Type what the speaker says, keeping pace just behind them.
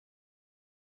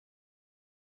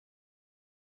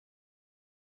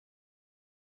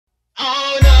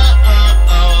Oh no,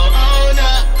 oh oh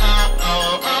no,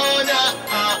 oh oh no,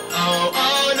 oh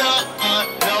oh no,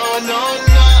 no no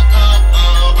no,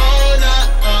 oh no,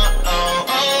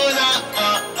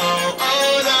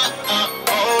 oh no,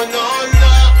 oh no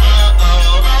no,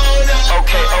 oh no.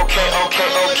 Okay, okay, okay,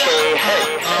 okay, hey,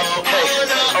 hey, okay,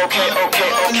 okay,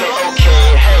 okay,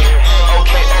 okay, hey,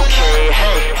 okay, okay,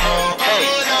 hey, hey.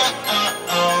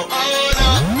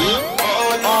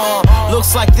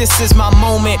 Looks like this is my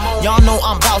moment. Y'all know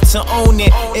I'm about to own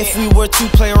it. If we were to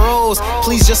play roles,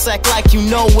 please just act like you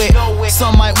know it.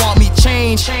 Some might want me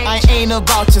change, I ain't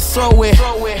about to throw it.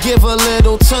 Give a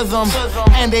little to them,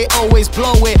 and they always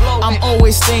blow it. I'm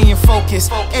always staying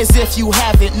focused, as if you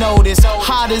haven't noticed.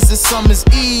 Hot as a summer's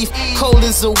eve, cold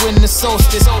as a winter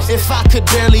solstice. If I could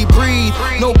barely breathe,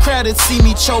 no credit, see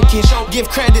me choking. Give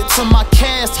credit to my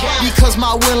cast, because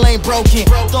my will ain't broken.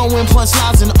 Throwing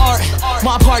punchlines in art,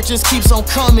 my part just keeps on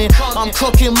coming. I'm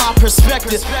cooking my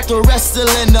perspective, the rest still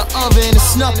in the oven.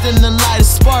 It's nothing to light a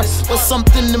spark, but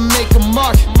something to make a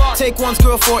mark. Take one's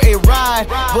girl for a ride,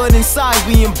 but inside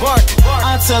we embark.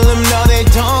 I tell them no they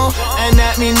don't, and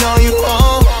that me know you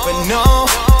won't, but no.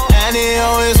 And they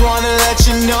always wanna let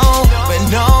you know, but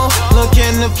no.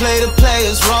 Looking to play the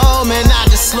player's role, man. I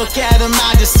just look at them,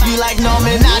 I just be like, no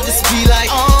man, I just be like,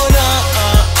 oh no,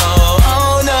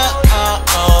 oh no,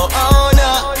 oh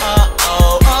no, oh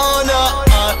no,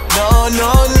 no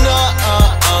no no,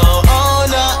 oh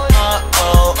no, oh no,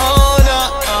 oh no,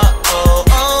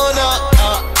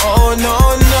 oh no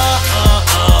no,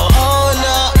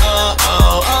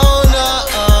 oh no,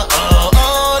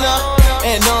 oh no,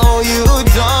 and no you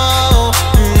don't,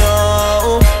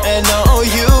 no, and no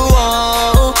you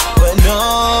won't, but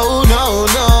no, no,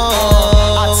 no.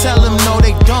 I tell them no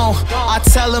they don't, I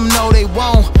tell them no they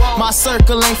won't. My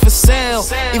circle ain't for sale,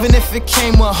 even if it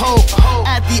came with hope.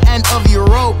 At the end of your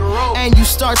rope, and you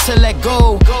start to let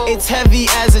go, it's heavy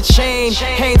as a chain,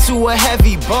 hang to a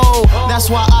heavy bow. That's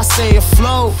why I stay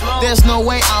afloat, there's no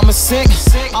way I'ma sink.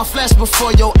 I'll flash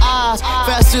before your eyes,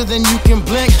 faster than you can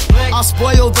blink. I'll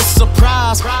spoil the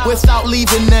surprise, without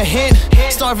leaving a hint.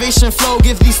 Starvation flow,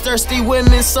 give these thirsty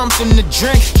women something to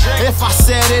drink. If I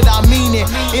said it, I mean it.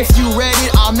 If you read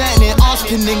it, I meant it. All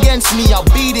spin against me, I'll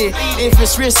beat it. If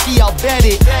it's risky, I'll bet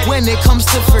it. When it comes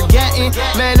to forgetting,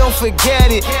 man, don't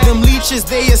forget it. Them leeches,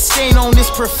 they a stain on this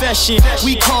profession.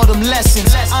 We call them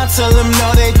lessons. I tell them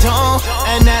no they don't,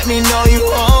 and that me know you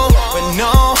won't, but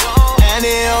no. And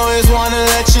they always wanna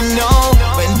let you know,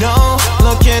 but no.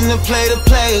 Looking to play the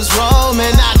player's role,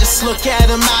 man. I just look at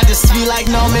them, I just be like,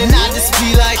 no man, I just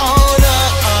be like, oh no,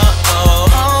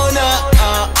 oh no,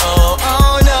 oh no,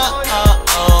 oh no,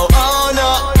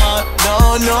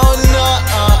 no no no,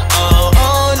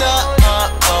 oh no, oh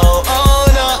no, oh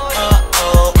no,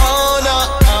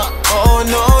 oh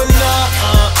no no,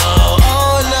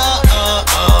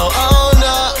 oh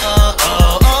no,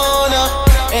 oh no,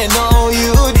 and no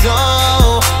you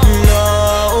don't,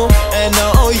 no, and no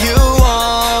you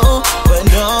won't, but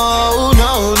no,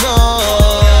 no, no.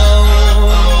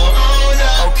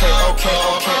 Okay, okay,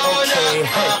 okay, okay,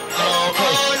 hey,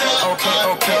 okay, okay,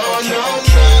 okay, okay, okay,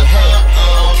 hey,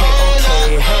 okay, okay,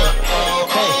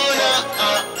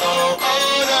 hey,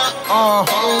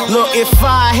 look, if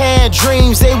I had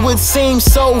dreams, they would seem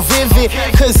so vivid,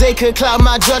 cause they could cloud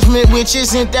my judgment, which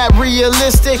isn't that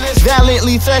realistic.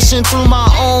 Valiantly threshing through my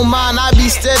own mind, I be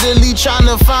steadily trying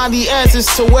to find the answers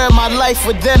to where my life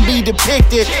would then be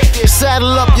depicted.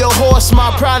 Saddle up your horse,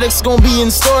 my product's gonna be in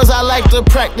stores. I like to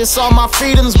practice all my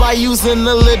freedoms by using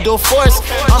a little force.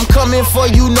 I'm coming for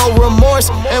you, no remorse,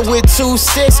 and with 2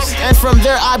 sticks, and from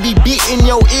there I be beating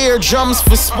your eardrums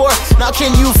for sport. Now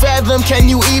can you fathom, can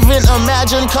you even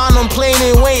imagine,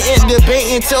 contemplating, waiting,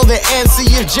 debating till the answer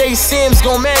if Ljae Simminz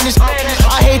gon' manage?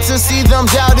 I hate to see them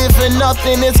doubt it for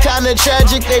nothing, it's kinda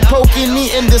tragic. They poking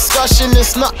me in discussion,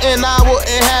 it's nothing, I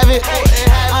wouldn't have it.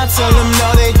 I tell them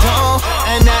no they don't,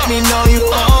 and that me know you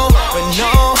won't, but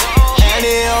no. And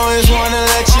they always wanna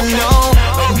let you know,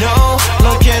 but no.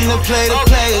 Looking to play the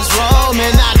player's role,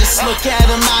 man. I just look at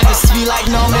them, I just be like,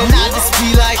 no man, I just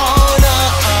be like, oh no,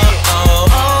 oh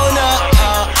no,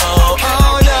 oh no,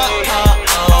 oh no,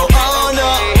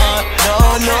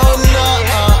 no no no,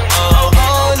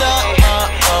 oh no, oh no,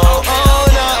 oh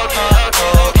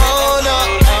no,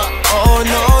 oh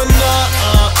no no,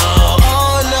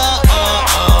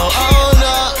 oh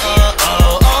no,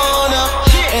 oh no,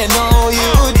 and no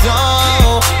you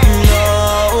don't, no,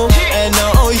 and no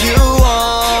you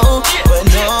won't, but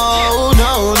no,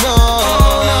 no, no.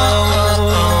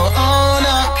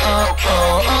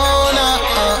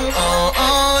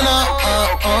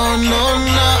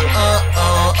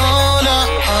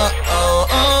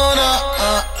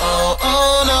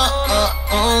 uh,